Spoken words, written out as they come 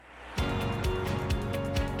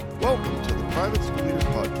Welcome to the Private School Leader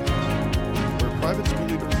Podcast, where private school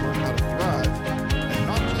leaders learn how to thrive and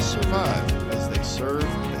not just survive as they serve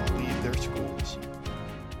and lead their schools.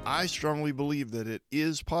 I strongly believe that it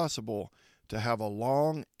is possible to have a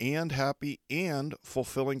long and happy and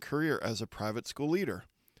fulfilling career as a private school leader.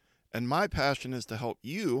 And my passion is to help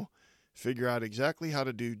you figure out exactly how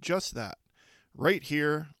to do just that right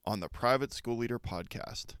here on the Private School Leader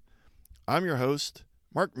Podcast. I'm your host,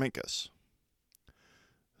 Mark Minkus.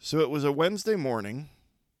 So it was a Wednesday morning,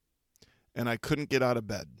 and I couldn't get out of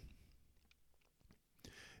bed.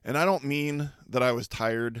 And I don't mean that I was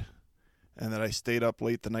tired and that I stayed up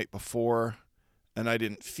late the night before and I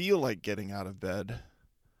didn't feel like getting out of bed.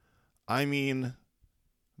 I mean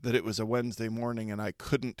that it was a Wednesday morning and I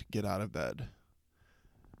couldn't get out of bed.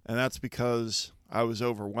 And that's because I was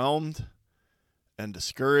overwhelmed and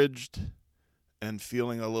discouraged and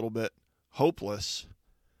feeling a little bit hopeless,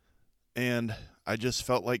 and I just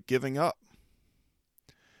felt like giving up.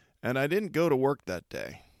 And I didn't go to work that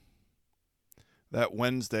day, that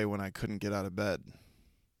Wednesday when I couldn't get out of bed,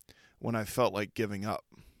 when I felt like giving up.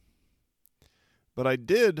 But I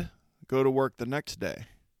did go to work the next day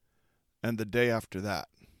and the day after that.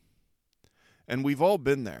 And we've all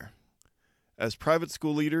been there. As private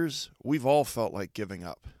school leaders, we've all felt like giving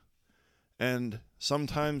up. And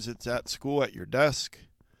sometimes it's at school at your desk.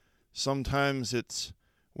 Sometimes it's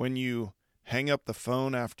when you hang up the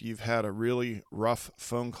phone after you've had a really rough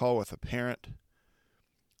phone call with a parent.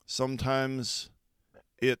 Sometimes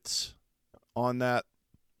it's on that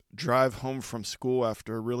drive home from school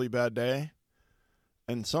after a really bad day.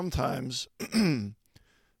 And sometimes it's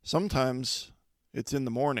in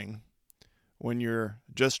the morning when you're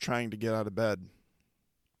just trying to get out of bed.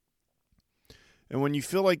 And when you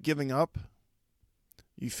feel like giving up,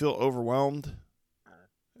 you feel overwhelmed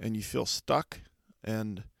and you feel stuck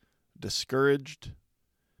and discouraged.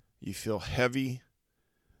 You feel heavy.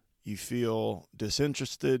 You feel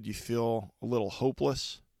disinterested. You feel a little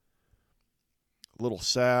hopeless, a little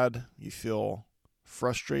sad. You feel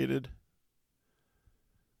frustrated.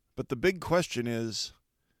 But the big question is,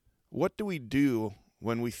 what do we do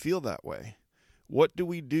when we feel that way? What do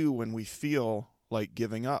we do when we feel like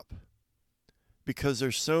giving up? Because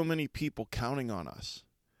there's so many people counting on us.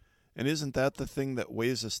 And isn't that the thing that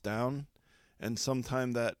weighs us down? And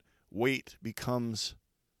sometimes that weight becomes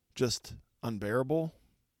just unbearable.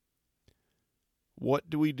 What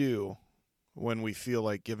do we do when we feel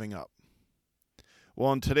like giving up?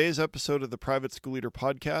 Well, in today's episode of the Private School Leader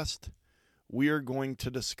Podcast, we are going to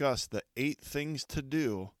discuss the 8 things to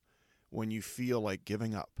do when you feel like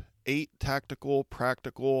giving up. 8 tactical,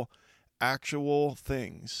 practical, actual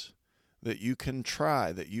things that you can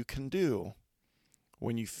try, that you can do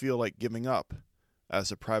when you feel like giving up as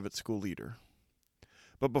a private school leader.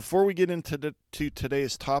 But before we get into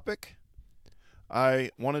today's topic,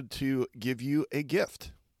 I wanted to give you a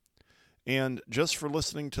gift. And just for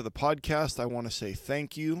listening to the podcast, I want to say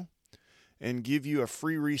thank you and give you a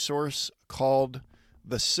free resource called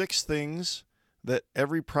The 6 Things That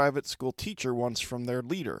Every Private School Teacher Wants from Their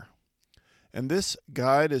Leader. And this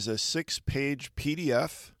guide is a 6-page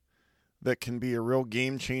PDF that can be a real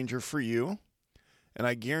game changer for you. And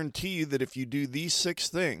I guarantee you that if you do these 6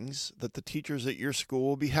 things, that the teachers at your school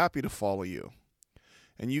will be happy to follow you.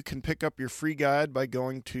 And you can pick up your free guide by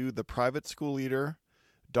going to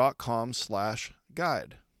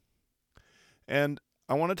theprivateschoolleader.com/guide. And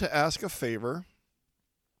I wanted to ask a favor,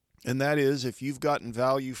 and that is if you've gotten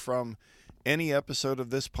value from any episode of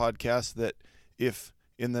this podcast, that if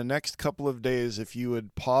in the next couple of days, if you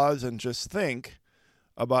would pause and just think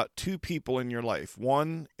about 2 people in your life.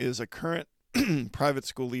 One is a current private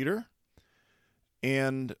school leader,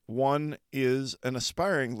 and one is an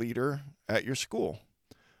aspiring leader at your school.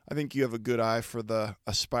 I think you have a good eye for the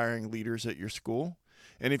aspiring leaders at your school.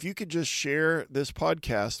 And if you could just share this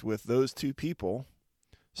podcast with those 2 people,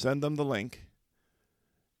 send them the link,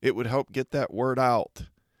 it would help get that word out.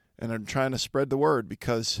 And I'm trying to spread the word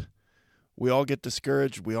because we all get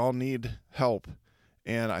discouraged. We all need help.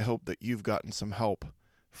 And I hope that you've gotten some help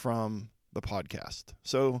from the podcast.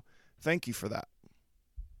 So thank you for that.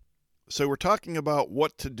 So we're talking about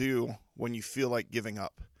what to do when you feel like giving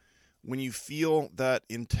up, when you feel that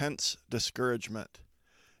intense discouragement.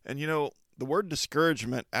 And the word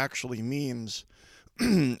discouragement actually means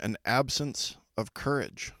an absence of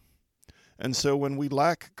courage. And so when we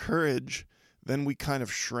lack courage, then we kind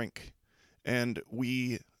of shrink. And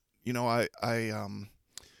we,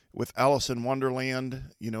 with Alice in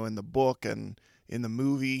Wonderland, in the book and in the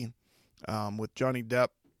movie, with Johnny Depp,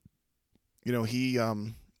 he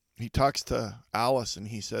talks to Alice and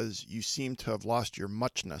he says, "You seem to have lost your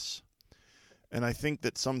muchness." And I think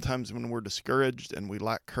that sometimes when we're discouraged and we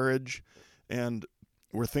lack courage and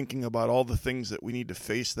we're thinking about all the things that we need to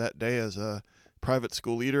face that day as a private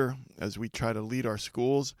school leader, as we try to lead our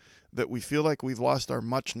schools, that we feel like we've lost our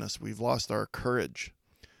muchness, we've lost our courage.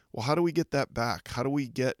 Well, how do we get that back? How do we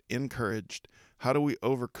get encouraged? How do we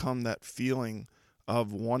overcome that feeling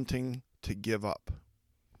of wanting to give up?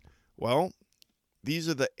 Well, these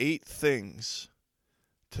are the 8 things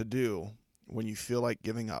to do when you feel like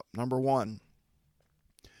giving up. Number 1,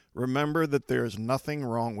 remember that there is nothing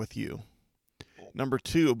wrong with you. Number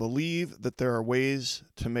 2, believe that there are ways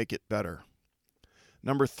to make it better.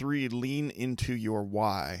 Number 3, lean into your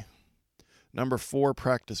why. Number 4,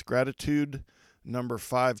 practice gratitude. Number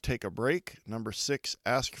 5, take a break. Number 6,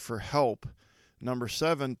 ask for help. Number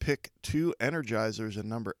 7, pick 2 energizers. And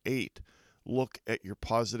number 8, look at your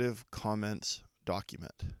positive comments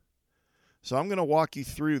document. So I'm going to walk you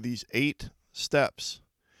through these 8 steps.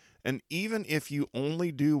 And even if you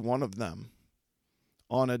only do one of them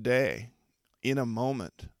on a day, in a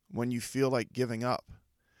moment, when you feel like giving up,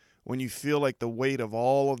 when you feel like the weight of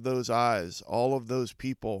all of those eyes, all of those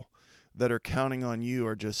people that are counting on you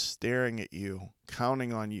are just staring at you,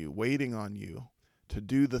 counting on you, waiting on you to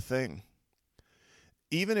do the thing.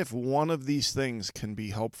 Even if one of these things can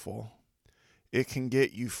be helpful, it can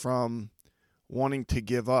get you from wanting to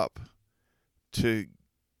give up to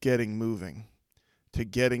getting moving, to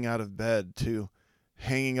getting out of bed, to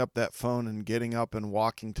hanging up that phone and getting up and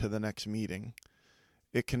walking to the next meeting.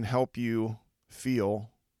 It can help you feel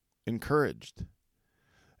encouraged.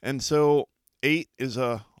 And so 8 is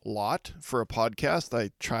a lot for a podcast. I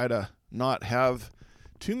try to not have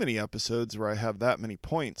too many episodes where I have that many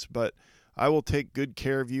points, but I will take good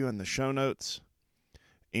care of you in the show notes,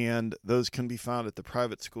 and those can be found at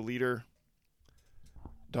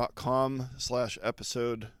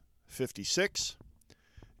theprivateschoolleader.com/episode 56.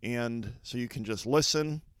 And so you can just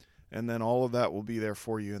listen, and then all of that will be there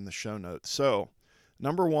for you in the show notes. So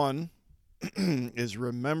number 1 is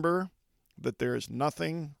remember that there is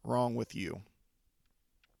nothing wrong with you.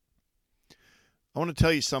 I want to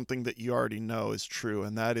tell you something that you already know is true,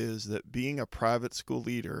 and that is that being a private school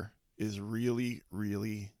leader is really,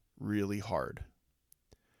 really, really hard.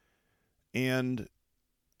 And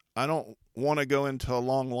I don't want to go into a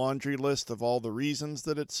long laundry list of all the reasons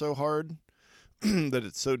that it's so hard, that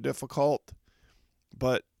it's so difficult,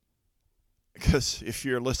 but because if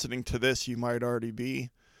you're listening to this, you might already be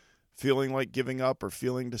feeling like giving up or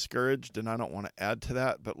feeling discouraged, and I don't want to add to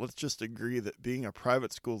that, but let's just agree that being a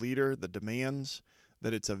private school leader, the demands,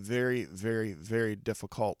 that it's a very, very, very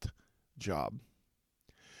difficult job.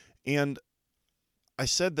 And I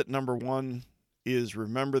said that number 1 is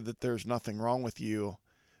remember that there's nothing wrong with you.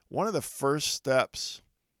 One of the first steps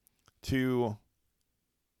to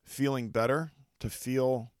feeling better, to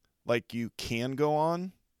feel like you can go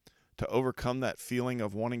on, to overcome that feeling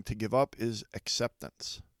of wanting to give up, is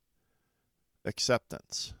acceptance.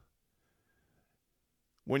 Acceptance.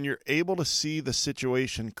 When you're able to see the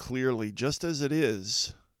situation clearly just as it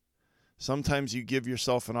is, sometimes you give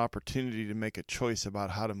yourself an opportunity to make a choice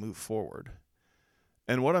about how to move forward.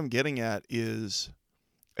 And what I'm getting at is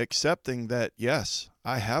accepting that, yes,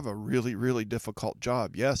 I have a really, really difficult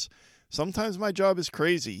job. Yes, sometimes my job is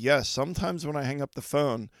crazy. Yes, sometimes when I hang up the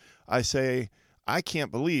phone, I say, I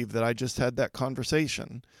can't believe that I just had that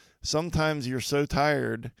conversation. Sometimes you're so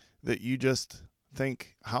tired that you just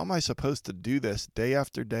think, how am I supposed to do this day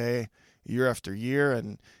after day, year after year?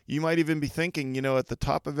 And you might even be thinking, at the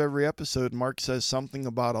top of every episode, Mark says something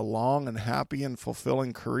about a long and happy and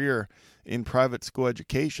fulfilling career in private school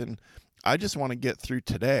education. I just want to get through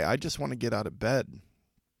today. I just want to get out of bed.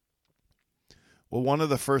 Well, one of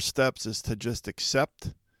the first steps is to just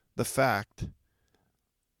accept the fact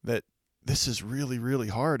that this is really, really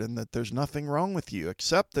hard and that there's nothing wrong with you.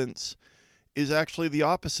 Acceptance is actually the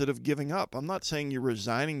opposite of giving up. I'm not saying you're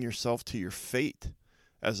resigning yourself to your fate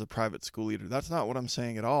as a private school leader. That's not what I'm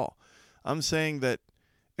saying at all. I'm saying that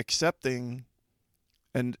accepting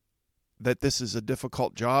and that this is a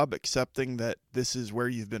difficult job, accepting that this is where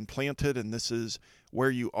you've been planted and this is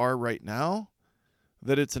where you are right now,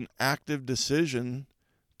 that it's an active decision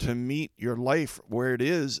to meet your life where it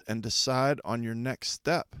is and decide on your next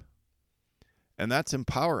step. And that's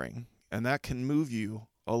empowering, and that can move you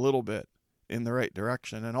a little bit in the right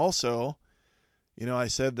direction. And also, I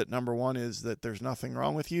said that number 1 is that there's nothing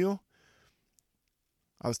wrong with you.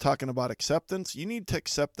 I was talking about acceptance. You need to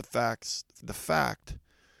accept the fact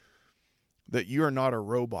that you are not a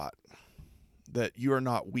robot, that you are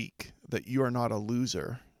not weak, that you are not a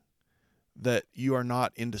loser, that you are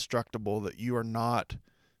not indestructible, that you are not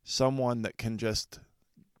someone that can just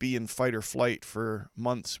be in fight or flight for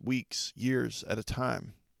months, weeks, years at a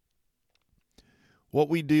time. What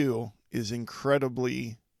we do is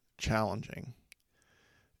incredibly challenging.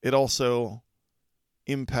 It also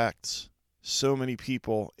impacts so many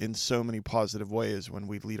people in so many positive ways when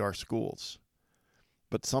we lead our schools.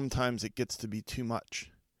 But sometimes it gets to be too much.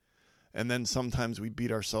 And then sometimes we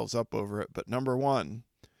beat ourselves up over it. But number one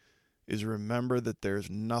is remember that there's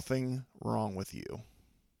nothing wrong with you.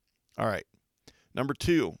 All right. Number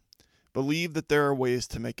two, believe that there are ways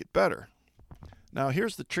to make it better. Now,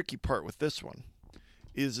 here's the tricky part with this one,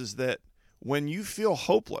 is that when you feel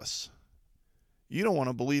hopeless, you don't want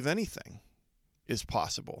to believe anything is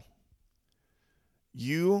possible.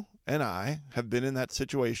 You and I have been in that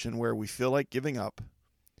situation where we feel like giving up,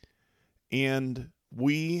 and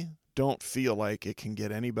we don't feel like it can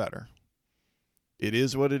get any better. It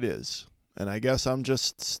is what it is, and I guess I'm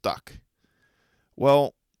just stuck.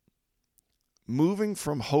 Well, moving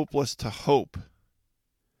from hopeless to hope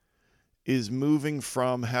is moving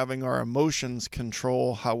from having our emotions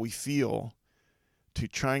control how we feel to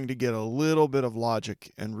trying to get a little bit of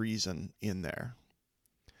logic and reason in there.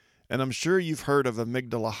 And I'm sure you've heard of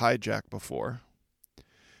amygdala hijack before.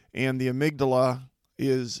 And the amygdala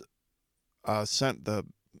is the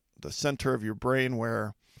center of your brain,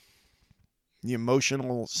 where the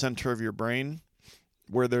emotional center of your brain,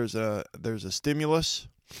 where there's a stimulus,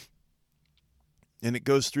 and it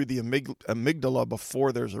goes through the amygdala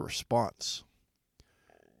before there's a response.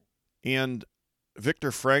 And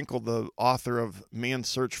Viktor Frankl, the author of Man's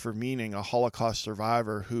Search for Meaning, a Holocaust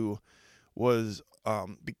survivor who was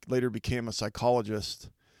later became a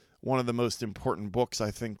psychologist, one of the most important books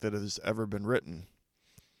I think that has ever been written.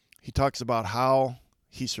 He talks about how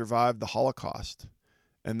he survived the Holocaust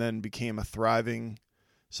and then became a thriving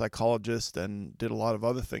psychologist and did a lot of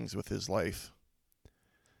other things with his life.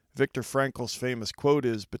 Viktor Frankl's famous quote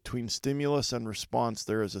is, "Between stimulus and response,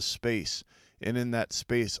 there is a space, and in that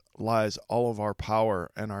space lies all of our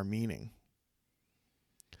power and our meaning."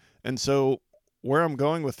 And so where I'm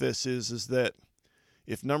going with this is that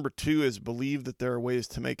if number two is believe that there are ways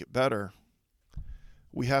to make it better,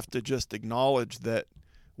 we have to just acknowledge that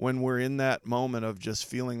when we're in that moment of just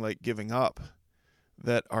feeling like giving up,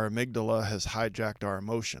 that our amygdala has hijacked our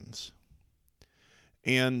emotions.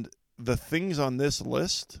 And the things on this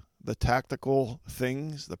list, the tactical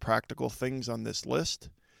things, the practical things on this list,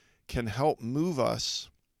 can help move us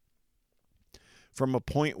from a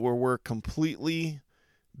point where we're completely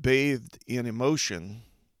bathed in emotion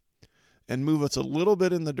and move us a little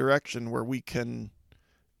bit in the direction where we can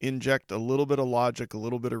inject a little bit of logic, a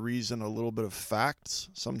little bit of reason, a little bit of facts.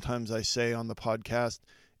 Sometimes I say on the podcast,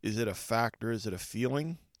 is it a fact or is it a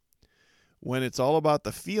feeling? When it's all about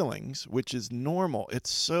the feelings, which is normal, it's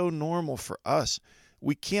so normal for us.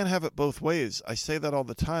 We can't have it both ways. I say that all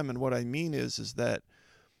the time, and what I mean is that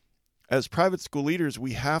as private school leaders,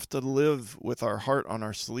 we have to live with our heart on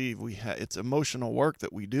our sleeve. It's emotional work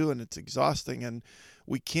that we do, and it's exhausting, and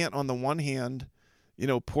we can't, on the one hand,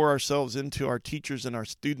 pour ourselves into our teachers and our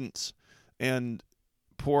students and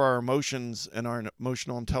pour our emotions and our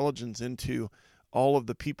emotional intelligence into all of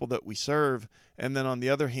the people that we serve, and then on the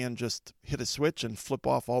other hand, just hit a switch and flip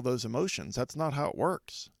off all those emotions. That's not how it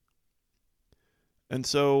works. And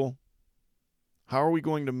so how are we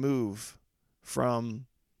going to move from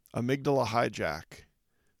amygdala hijack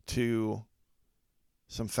to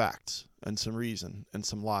some facts and some reason and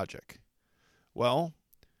some logic? Well,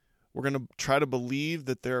 we're going to try to believe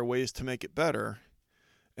that there are ways to make it better,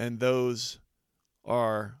 and those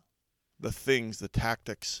are the things, the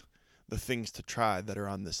tactics, the things to try that are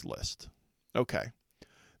on this list. Okay,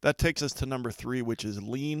 that takes us to number 3, which is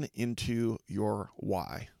lean into your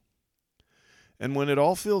why. And when it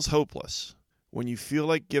all feels hopeless, when you feel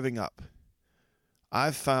like giving up,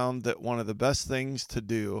 I've found that one of the best things to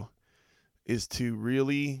do is to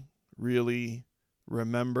really, really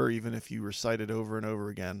remember, even if you recite it over and over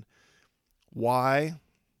again, why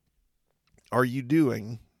are you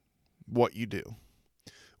doing what you do?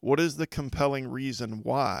 What is the compelling reason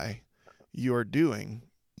why you are doing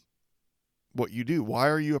what you do? Why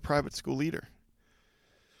are you a private school leader?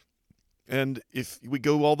 And if we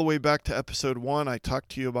go all the way back to episode 1, I talked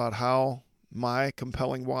to you about how my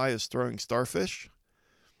compelling why is throwing starfish,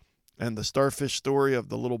 and the starfish story of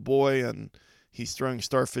the little boy, and he's throwing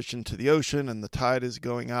starfish into the ocean, and the tide is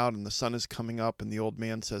going out and the sun is coming up, and the old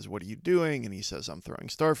man says, "What are you doing?" And he says, "I'm throwing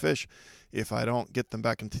starfish. If I don't get them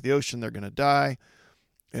back into the ocean, they're going to die."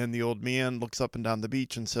 And the old man looks up and down the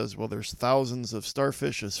beach and says, "Well, there's thousands of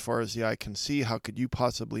starfish as far as the eye can see. How could you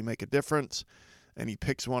possibly make a difference?" And he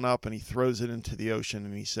picks one up and he throws it into the ocean,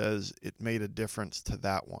 and he says, "It made a difference to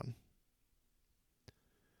that one."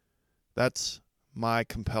 That's my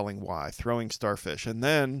compelling why, throwing starfish. And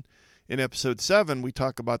then in episode 7, we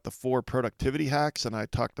talk about the 4 productivity hacks, and I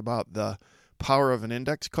talked about the power of an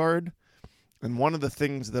index card. And one of the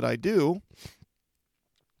things that I do,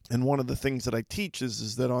 and one of the things that I teach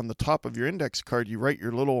is that on the top of your index card, you write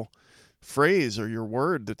your little phrase or your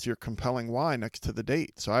word that's your compelling why next to the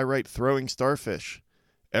date. So I write throwing starfish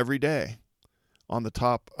every day on the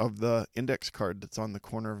top of the index card that's on the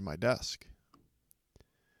corner of my desk.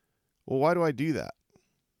 Well, why do I do that?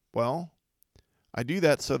 Well, I do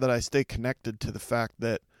that so that I stay connected to the fact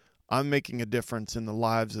that I'm making a difference in the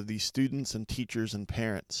lives of these students and teachers and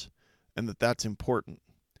parents, and that's important.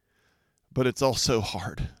 But it's also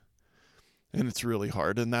hard, and it's really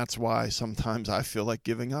hard, and that's why sometimes I feel like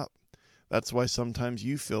giving up. That's why sometimes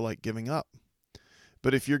you feel like giving up.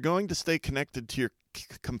 But if you're going to stay connected to your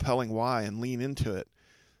compelling why and lean into it,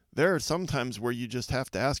 there are some times where you just have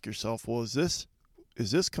to ask yourself, well, is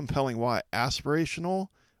this compelling why aspirational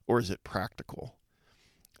or is it practical?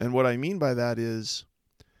 And what I mean by that is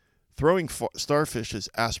throwing starfish is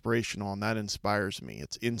aspirational, and that inspires me.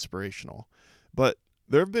 It's inspirational. But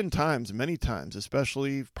there have been times, many times,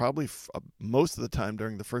 especially probably most of the time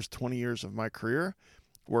during the first 20 years of my career,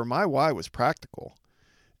 where my why was practical.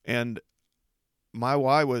 And my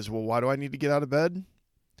why was, well, why do I need to get out of bed?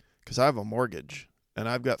 Because I have a mortgage, and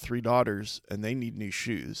I've got 3 daughters, and they need new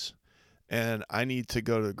shoes. And I need to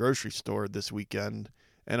go to the grocery store this weekend.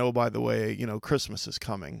 And oh, by the way, Christmas is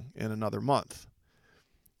coming in another month.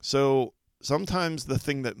 So sometimes the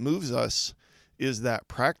thing that moves us is that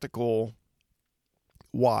practical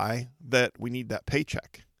why that we need that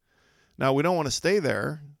paycheck. Now, we don't want to stay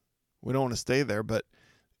there. But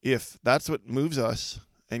if that's what moves us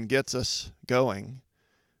and gets us going,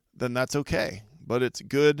 then that's okay. But it's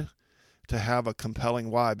good to have a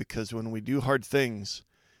compelling why, because when we do hard things,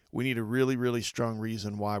 we need a really, really strong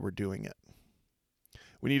reason why we're doing it.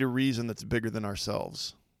 We need a reason that's bigger than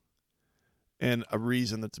ourselves and a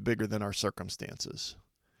reason that's bigger than our circumstances.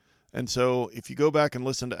 And so if you go back and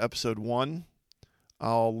listen to episode 1,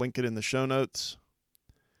 I'll link it in the show notes.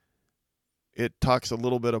 It talks a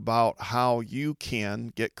little bit about how you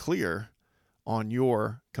can get clear on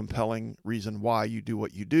your compelling reason why you do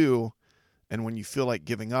what you do. And when you feel like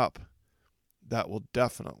giving up, that will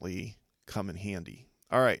definitely come in handy.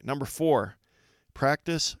 All right, number 4,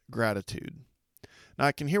 practice gratitude. Now,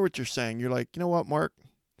 I can hear what you're saying. You're like, you know what, Mark?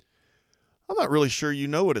 I'm not really sure you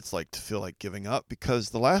know what it's like to feel like giving up, because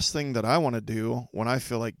the last thing that I want to do when I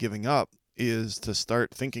feel like giving up is to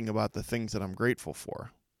start thinking about the things that I'm grateful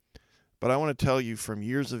for. But I want to tell you from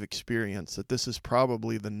years of experience that this is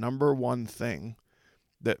probably the number one thing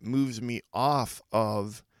that moves me off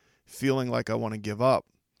of feeling like I want to give up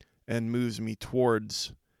and moves me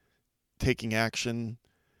towards taking action,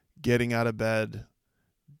 getting out of bed,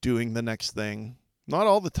 doing the next thing. Not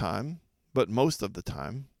all the time, but most of the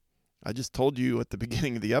time. I just told you at the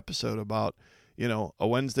beginning of the episode about, a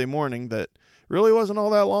Wednesday morning that really wasn't all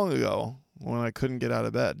that long ago when I couldn't get out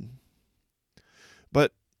of bed.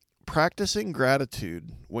 But practicing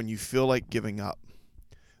gratitude when you feel like giving up.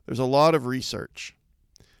 There's a lot of research,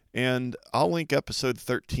 and I'll link episode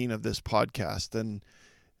 13 of this podcast, and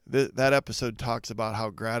that episode talks about how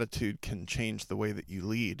gratitude can change the way that you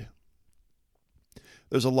lead.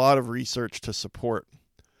 There's a lot of research to support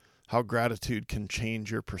how gratitude can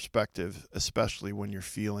change your perspective, especially when you're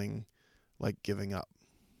feeling like giving up.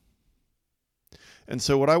 And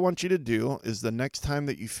so what I want you to do is the next time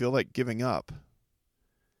that you feel like giving up,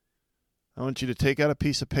 I want you to take out a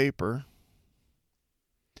piece of paper,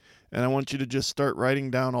 and I want you to just start writing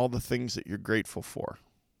down all the things that you're grateful for.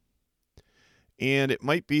 And it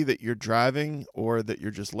might be that you're driving or that you're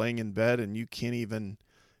just laying in bed and you can't even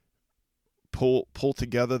pull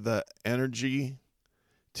together the energy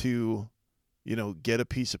to, get a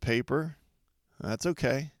piece of paper. That's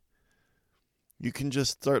okay. You can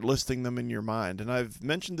just start listing them in your mind. And I've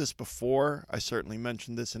mentioned this before. I certainly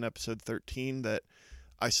mentioned this in episode 13, that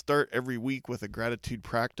I start every week with a gratitude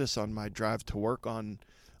practice on my drive to work on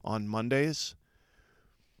Mondays.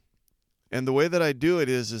 And the way that I do it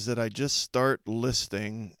is that I just start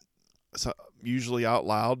listing, usually out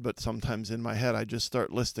loud, but sometimes in my head, I just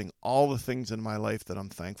start listing all the things in my life that I'm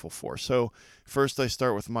thankful for. So first I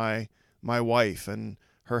start with my wife and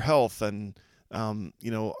her health and,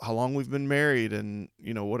 how long we've been married and,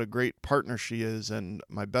 what a great partner she is, and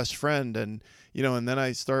my best friend. And, and then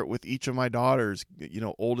I start with each of my daughters,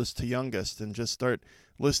 oldest to youngest, and just start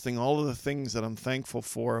listing all of the things that I'm thankful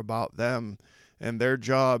for about them and their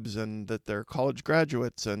jobs and that they're college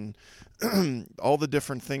graduates and all the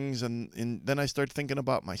different things. And then I start thinking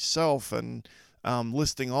about myself and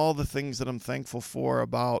listing all the things that I'm thankful for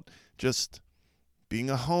about just being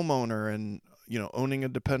a homeowner and, owning a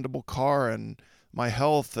dependable car and my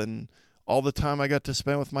health and all the time I got to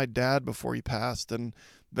spend with my dad before he passed. And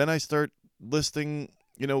then I start listing,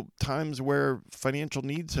 times where financial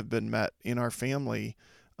needs have been met in our family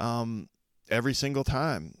every single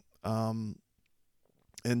time. And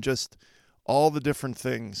just all the different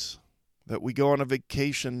things that we go on a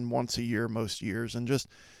vacation once a year, most years, and just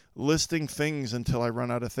listing things until I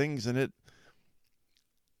run out of things. And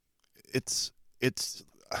it's,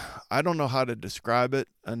 I don't know how to describe it.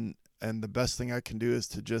 And the best thing I can do is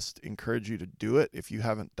to just encourage you to do it if you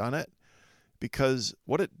haven't done it, because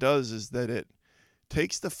what it does is that it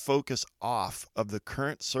takes the focus off of the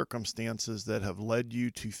current circumstances that have led you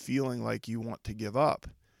to feeling like you want to give up.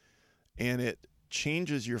 And it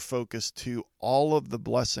changes your focus to all of the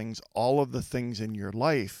blessings, all of the things in your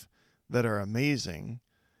life that are amazing,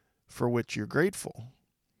 for which you're grateful.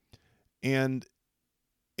 And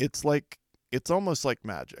it's almost like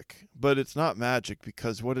magic, but it's not magic,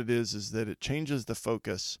 because what it is that it changes the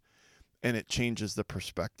focus and it changes the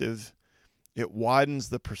perspective. It widens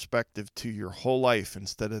the perspective to your whole life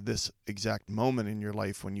instead of this exact moment in your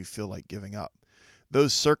life when you feel like giving up.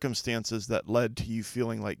 Those circumstances that led to you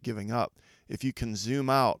feeling like giving up, if you can zoom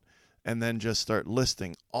out and then just start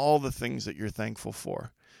listing all the things that you're thankful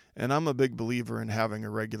for. And I'm a big believer in having a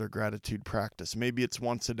regular gratitude practice. Maybe it's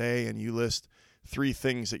once a day and you list 3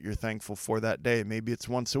 things that you're thankful for that day. Maybe it's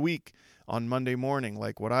once a week on Monday morning,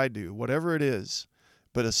 like what I do, whatever it is.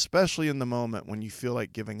 But especially in the moment when you feel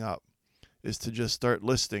like giving up, is to just start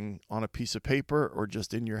listing on a piece of paper or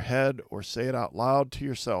just in your head or say it out loud to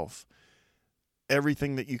yourself,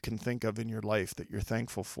 everything that you can think of in your life that you're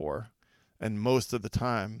thankful for. And most of the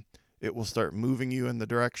time, it will start moving you in the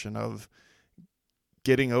direction of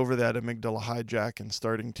getting over that amygdala hijack and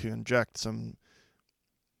starting to inject some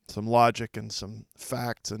logic and some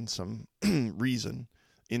facts and some reason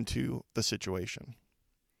into the situation.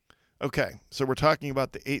 Okay, so we're talking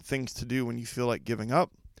about the 8 things to do when you feel like giving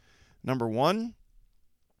up. Number 1,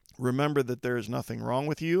 remember that there is nothing wrong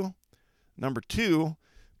with you. Number 2,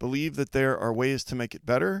 believe that there are ways to make it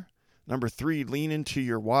better. Number 3, lean into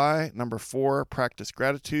your why. Number 4, practice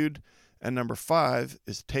gratitude. And number 5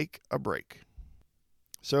 is take a break.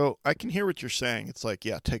 So I can hear what you're saying. It's like,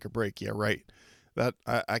 yeah, take a break. Yeah, right. That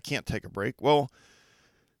I can't take a break. Well,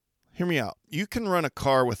 hear me out. You can run a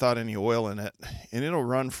car without any oil in it, and it'll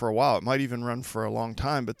run for a while. It might even run for a long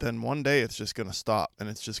time, but then one day it's just going to stop, and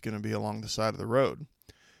it's just going to be along the side of the road.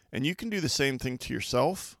 And you can do the same thing to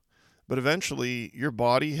yourself, but eventually your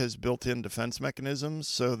body has built-in defense mechanisms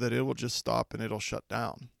so that it will just stop and it'll shut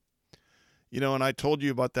down. And I told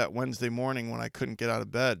you about that Wednesday morning when I couldn't get out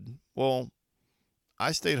of bed. Well,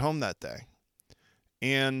 I stayed home that day,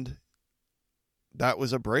 and that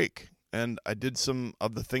was a break. And I did some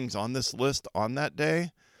of the things on this list on that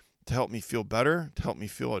day to help me feel better, to help me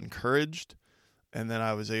feel encouraged. And then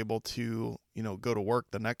I was able to, go to work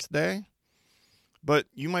the next day. But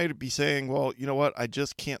you might be saying, well, you know what? I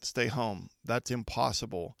just can't stay home. That's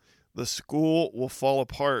impossible. The school will fall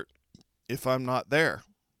apart if I'm not there.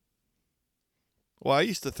 Well, I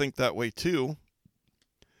used to think that way too.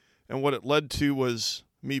 And what it led to was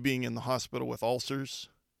me being in the hospital with ulcers.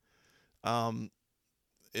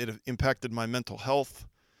 It impacted my mental health.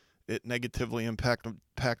 It negatively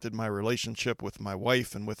impacted my relationship with my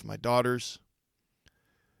wife and with my daughters.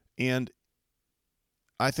 And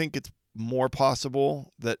I think it's more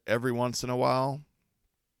possible that every once in a while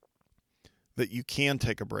that you can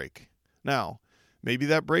take a break. Now, maybe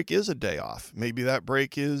that break is a day off. Maybe that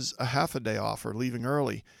break is a half a day off or leaving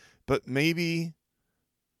early. But maybe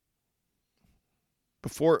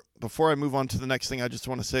Before I move on to the next thing, I just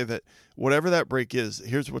want to say that whatever that break is,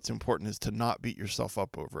 here's what's important, is to not beat yourself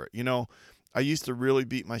up over it. I used to really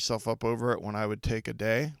beat myself up over it when I would take a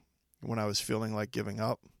day, when I was feeling like giving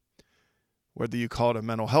up, whether you call it a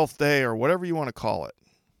mental health day or whatever you want to call it.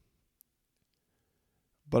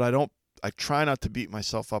 But I try not to beat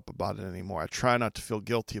myself up about it anymore. I try not to feel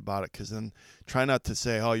guilty about it, because then try not to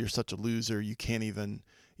say, oh, you're such a loser, you can't even,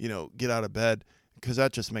 get out of bed, because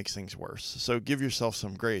that just makes things worse. So give yourself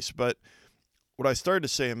some grace. But what I started to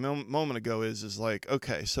say a moment ago is like,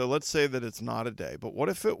 okay, so let's say that it's not a day, but what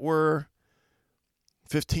if it were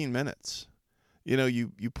 15 minutes?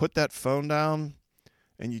 You put that phone down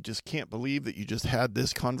and you just can't believe that you just had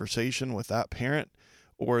this conversation with that parent,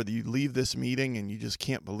 or you leave this meeting and you just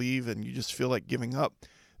can't believe and you just feel like giving up.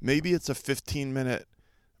 Maybe it's a 15-minute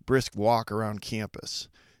brisk walk around campus.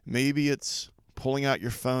 Maybe it's pulling out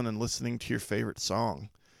your phone and listening to your favorite song.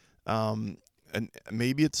 And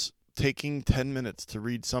maybe it's taking 10 minutes to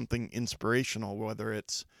read something inspirational, whether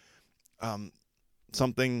it's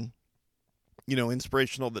something,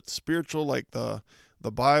 inspirational that's spiritual, like the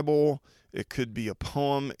Bible. It could be a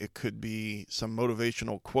poem. It could be some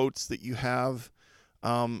motivational quotes that you have.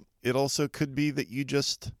 It also could be that you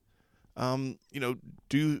just,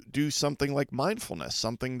 do something like mindfulness,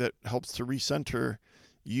 something that helps to recenter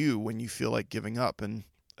you when you feel like giving up. And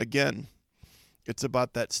again, it's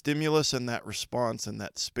about that stimulus and that response and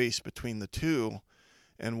that space between the two.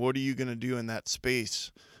 And what are you going to do in that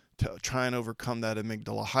space to try and overcome that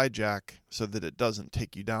amygdala hijack so that it doesn't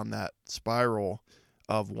take you down that spiral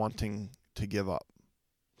of wanting to give up?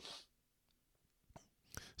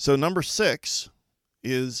 So number 6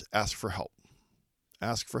 is ask for help.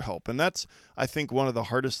 Ask for help. And that's, I think, one of the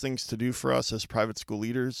hardest things to do for us as private school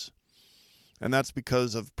leaders. And that's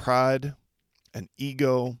because of pride and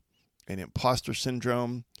ego and imposter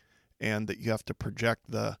syndrome, and that you have to project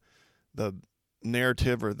the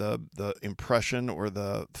narrative or the impression or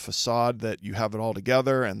the facade that you have it all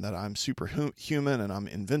together and that I'm superhuman and I'm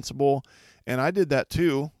invincible. And I did that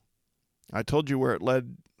too. I told you where it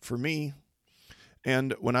led for me.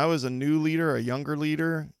 And when I was a new leader, a younger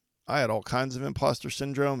leader, I had all kinds of imposter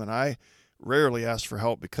syndrome, and I rarely asked for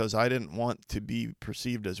help because I didn't want to be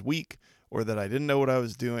perceived as weak or that I didn't know what I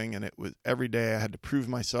was doing. And it was every day I had to prove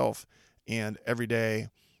myself, and every day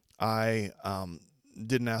I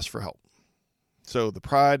didn't ask for help. So the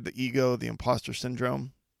pride, the ego, the imposter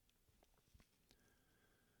syndrome.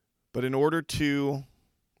 But in order to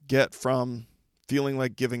get from feeling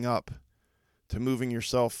like giving up to moving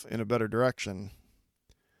yourself in a better direction,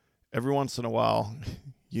 every once in a while,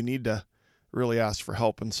 you need to really ask for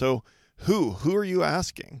help. And so who are you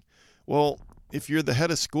asking? Well, if you're the head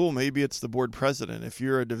of school, maybe it's the board president. If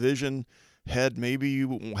you're a division head, maybe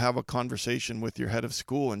you have a conversation with your head of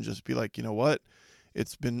school and just be like, you know what?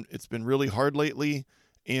 It's been really hard lately.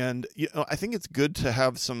 And I think it's good to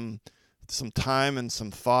have some time and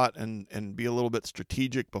some thought and be a little bit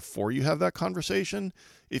strategic before you have that conversation.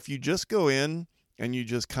 If you just go in and you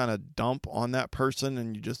just kind of dump on that person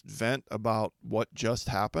and you just vent about what just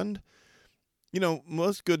happened,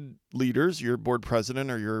 most good leaders, your board president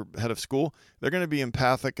or your head of school, they're going to be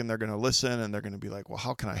empathic and they're going to listen and they're going to be like, well,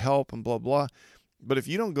 how can I help? And blah, blah. But if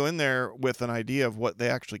you don't go in there with an idea of what they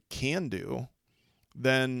actually can do,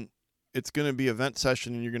 then it's going to be a vent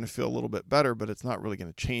session and you're going to feel a little bit better, but it's not really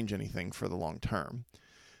going to change anything for the long term.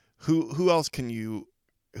 Who else can you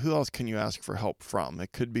ask for help from?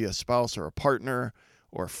 It could be a spouse or a partner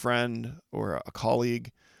or a friend or a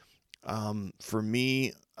colleague. For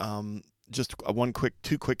me, just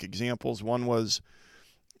two quick examples. One was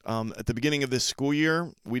at the beginning of this school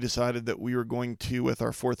year, we decided that we were going to, with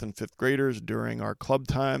our 4th and 5th graders during our club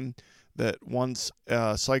time, that once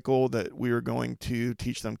a cycle that we were going to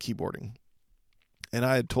teach them keyboarding. And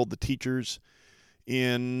I had told the teachers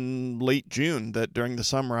in late June that during the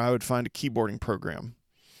summer I would find a keyboarding program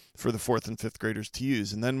for the 4th and 5th graders to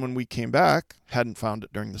use. And then when we came back, hadn't found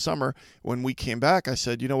it during the summer, when we came back, I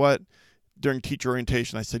said, you know what? During teacher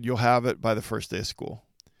orientation, I said, you'll have it by the first day of school.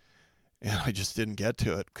 And I just didn't get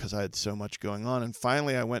to it because I had so much going on. And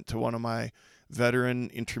finally, I went to one of my veteran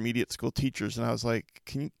intermediate school teachers and I was like,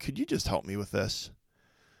 could you just help me with this?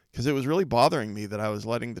 Because it was really bothering me that I was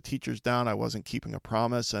letting the teachers down. I wasn't keeping a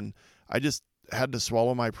promise. And I just had to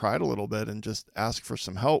swallow my pride a little bit and just ask for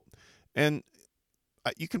some help. And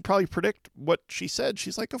you can probably predict what she said.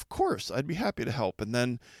 She's like, of course, I'd be happy to help. And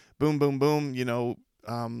then boom, boom, boom,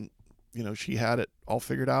 she had it all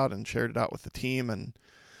figured out and shared it out with the team. And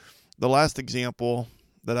the last example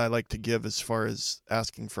that I like to give as far as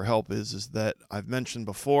asking for help is that I've mentioned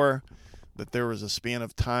before that there was a span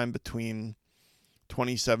of time between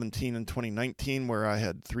 2017 and 2019 where I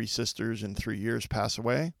had 3 sisters in 3 years pass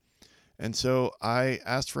away. And so I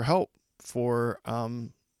asked for help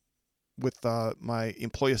with my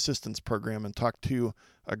employee assistance program and talked to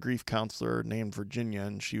a grief counselor named Virginia,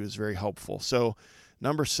 and she was very helpful. So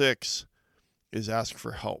number 6 is ask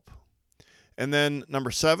for help. And then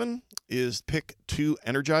number 7 is pick 2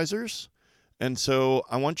 energizers. And so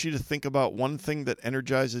I want you to think about one thing that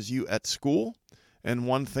energizes you at school and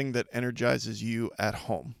one thing that energizes you at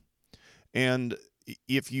home. And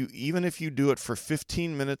even if you do it for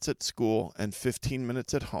 15 minutes at school and 15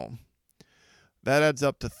 minutes at home, that adds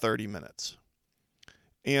up to 30 minutes.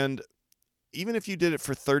 And even if you did it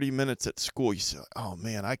for 30 minutes at school, you say, oh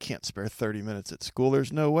man, I can't spare 30 minutes at school.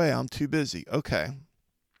 There's no way, I'm too busy. Okay.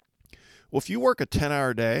 Well, if you work a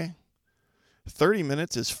 10-hour day, 30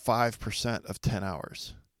 minutes is 5% of 10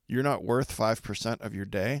 hours. You're not worth 5% of your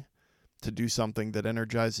day to do something that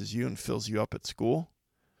energizes you and fills you up at school.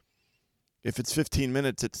 If it's 15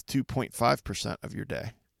 minutes, it's 2.5% of your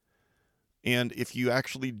day. And if you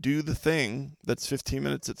actually do the thing that's 15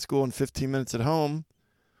 minutes at school and 15 minutes at home,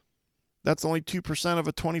 that's only 2% of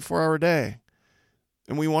a 24-hour day.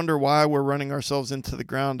 And we wonder why we're running ourselves into the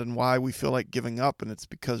ground and why we feel like giving up. And it's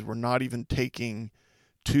because we're not even taking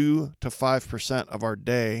 2 to 5% of our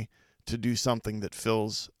day to do something that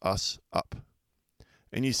fills us up.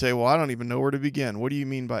 And you say, well, I don't even know where to begin. What do you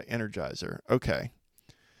mean by energizer? Okay.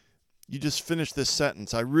 You just finished this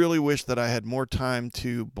sentence. I really wish that I had more time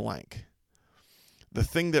to blank. The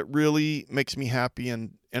thing that really makes me happy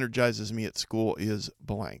and energizes me at school is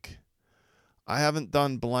blank. I haven't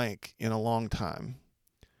done blank in a long time.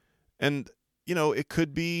 And, it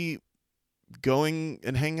could be going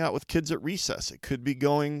and hanging out with kids at recess. It could be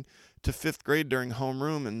going to 5th grade during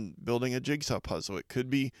homeroom and building a jigsaw puzzle. It could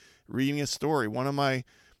be reading a story. One of my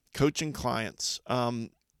coaching clients, when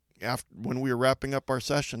we were wrapping up our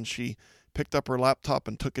session, she picked up her laptop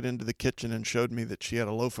and took it into the kitchen and showed me that she had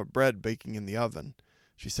a loaf of bread baking in the oven.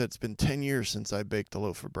 She said, it's been 10 years since I baked a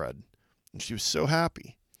loaf of bread. And she was so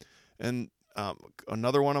happy. And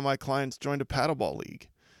another one of my clients joined a paddleball league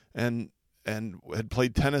and had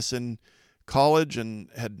played tennis in college and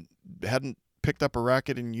hadn't picked up a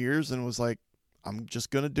racket in years and was like, I'm just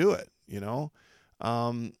going to do it.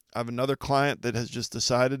 I have another client that has just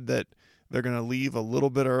decided that they're going to leave a little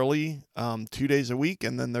bit early, 2 days a week,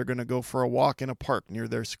 and then they're going to go for a walk in a park near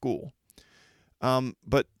their school.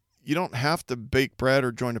 But you don't have to bake bread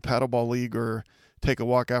or join a paddleball league or take a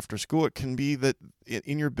walk after school. It can be that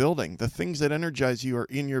in your building, the things that energize you are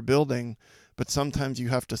in your building, but sometimes you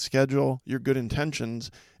have to schedule your good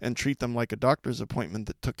intentions and treat them like a doctor's appointment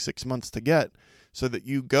that took 6 months to get, so that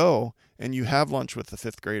you go and you have lunch with the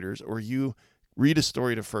 5th graders, or you read a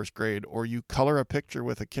story to 1st grade, or you color a picture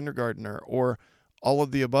with a kindergartner, or all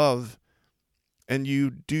of the above. And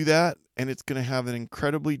you do that, and it's going to have an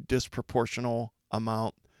incredibly disproportional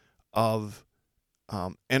amount of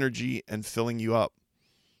energy and filling you up.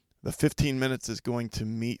 The 15 minutes is going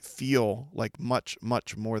to feel like much,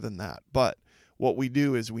 much more than that. But what we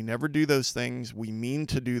do is we never do those things. We mean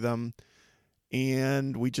to do them,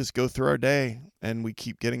 and we just go through our day, and we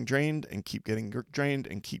keep getting drained and keep getting drained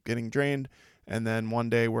and keep getting drained. And then one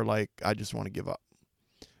day we're like, I just want to give up.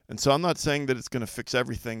 And so I'm not saying that it's going to fix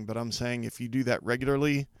everything, but I'm saying if you do that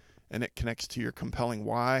regularly and it connects to your compelling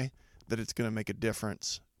why, that it's going to make a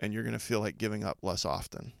difference, and you're going to feel like giving up less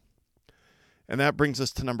often. And that brings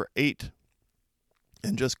us to number 8.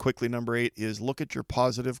 And just quickly, number 8 is look at your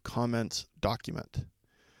positive comments document.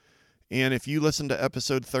 And if you listen to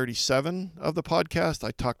episode 37 of the podcast,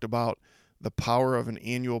 I talked about the power of an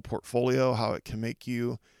annual portfolio, how it can make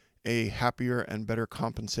you a happier and better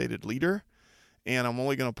compensated leader. And I'm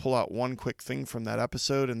only going to pull out one quick thing from that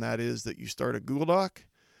episode, and that is that you start a Google Doc.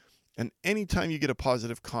 And anytime you get a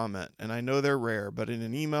positive comment, and I know they're rare, but in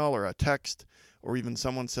an email or a text, or even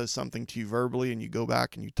someone says something to you verbally and you go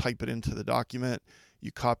back and you type it into the document,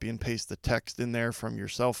 you copy and paste the text in there from your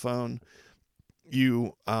cell phone.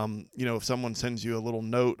 If someone sends you a little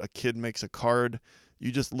note, a kid makes a card,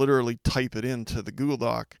 you just literally type it into the Google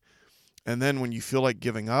Doc. And then when you feel like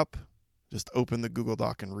giving up, just open the Google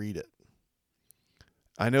Doc and read it.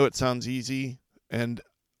 I know it sounds easy, and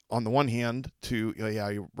on the one hand,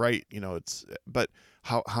 you're right, but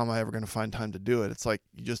how am I ever going to find time to do it? It's like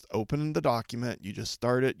you just open the document, you just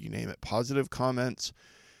start it, you name it positive comments,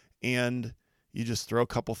 and you just throw a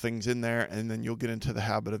couple things in there, and then you'll get into the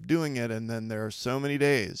habit of doing it. And then there are so many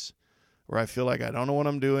days where I feel like I don't know what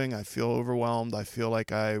I'm doing. I feel overwhelmed. I feel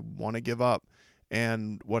like I want to give up.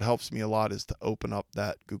 And what helps me a lot is to open up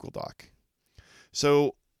that Google Doc.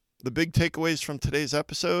 So the big takeaways from today's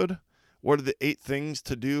episode: what are the 8 things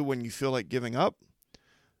to do when you feel like giving up?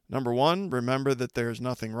 Number 1, remember that there's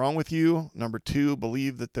nothing wrong with you. Number 2,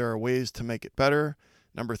 believe that there are ways to make it better.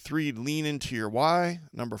 Number 3, lean into your why.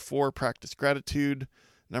 Number 4, practice gratitude.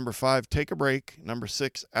 Number 5, take a break. Number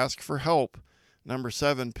 6, ask for help. Number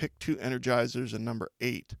 7, pick 2 energizers. And number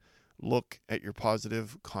 8, look at your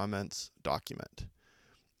positive comments document.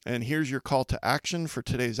 And here's your call to action for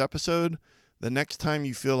today's episode. The next time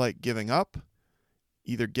you feel like giving up,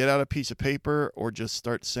 either get out a piece of paper or just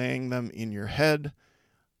start saying them in your head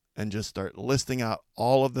and just start listing out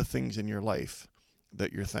all of the things in your life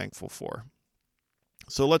that you're thankful for.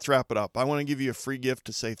 So let's wrap it up. I want to give you a free gift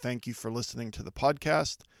to say thank you for listening to the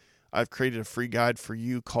podcast. I've created a free guide for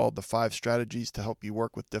you called The 5 Strategies to Help You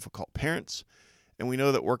Work with Difficult Parents. And we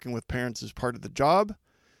know that working with parents is part of the job.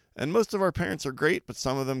 And most of our parents are great, but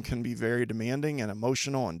some of them can be very demanding and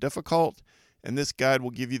emotional and difficult. And this guide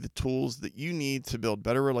will give you the tools that you need to build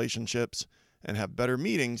better relationships and have better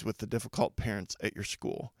meetings with the difficult parents at your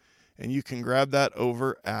school. And you can grab that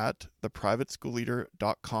over at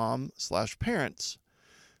theprivateschoolleader.com/parents.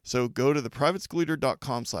 So go to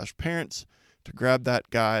theprivateschoolleader.com/parents to grab that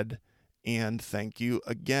guide. And thank you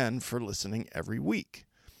again for listening every week.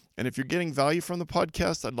 And if you're getting value from the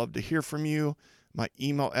podcast, I'd love to hear from you. My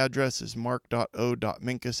email address is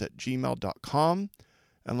mark.o.minkus@gmail.com.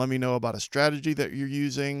 And let me know about a strategy that you're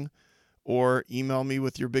using, or email me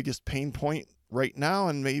with your biggest pain point right now,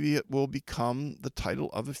 and maybe it will become the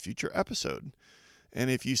title of a future episode.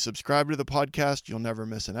 And if you subscribe to the podcast, you'll never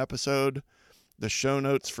miss an episode. The show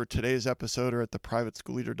notes for today's episode are at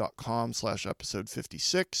theprivateschoolleader.com/episode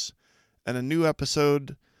 56. And a new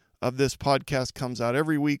episode of this podcast comes out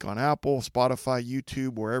every week on Apple, Spotify,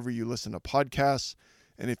 YouTube, wherever you listen to podcasts.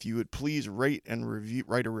 And if you would please write a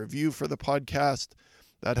review for the podcast,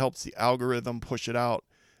 that helps the algorithm push it out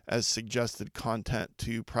as suggested content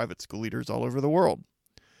to private school leaders all over the world.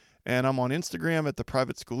 And I'm on Instagram at the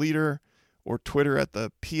Private School Leader, or Twitter at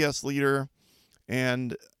the PS Leader.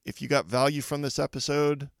 And if you got value from this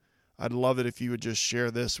episode, I'd love it if you would just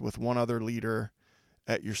share this with one other leader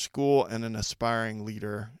at your school and an aspiring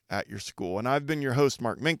leader at your school. And I've been your host,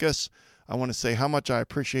 Mark Minkus. I want to say how much I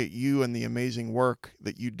appreciate you and the amazing work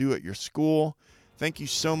that you do at your school. Thank you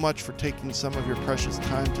so much for taking some of your precious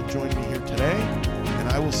time to join me here today. And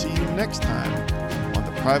I will see you next time on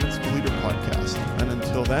the Private School Leader Podcast. And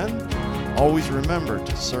until then, always remember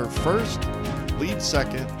to serve first, lead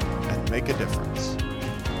second, and make a difference.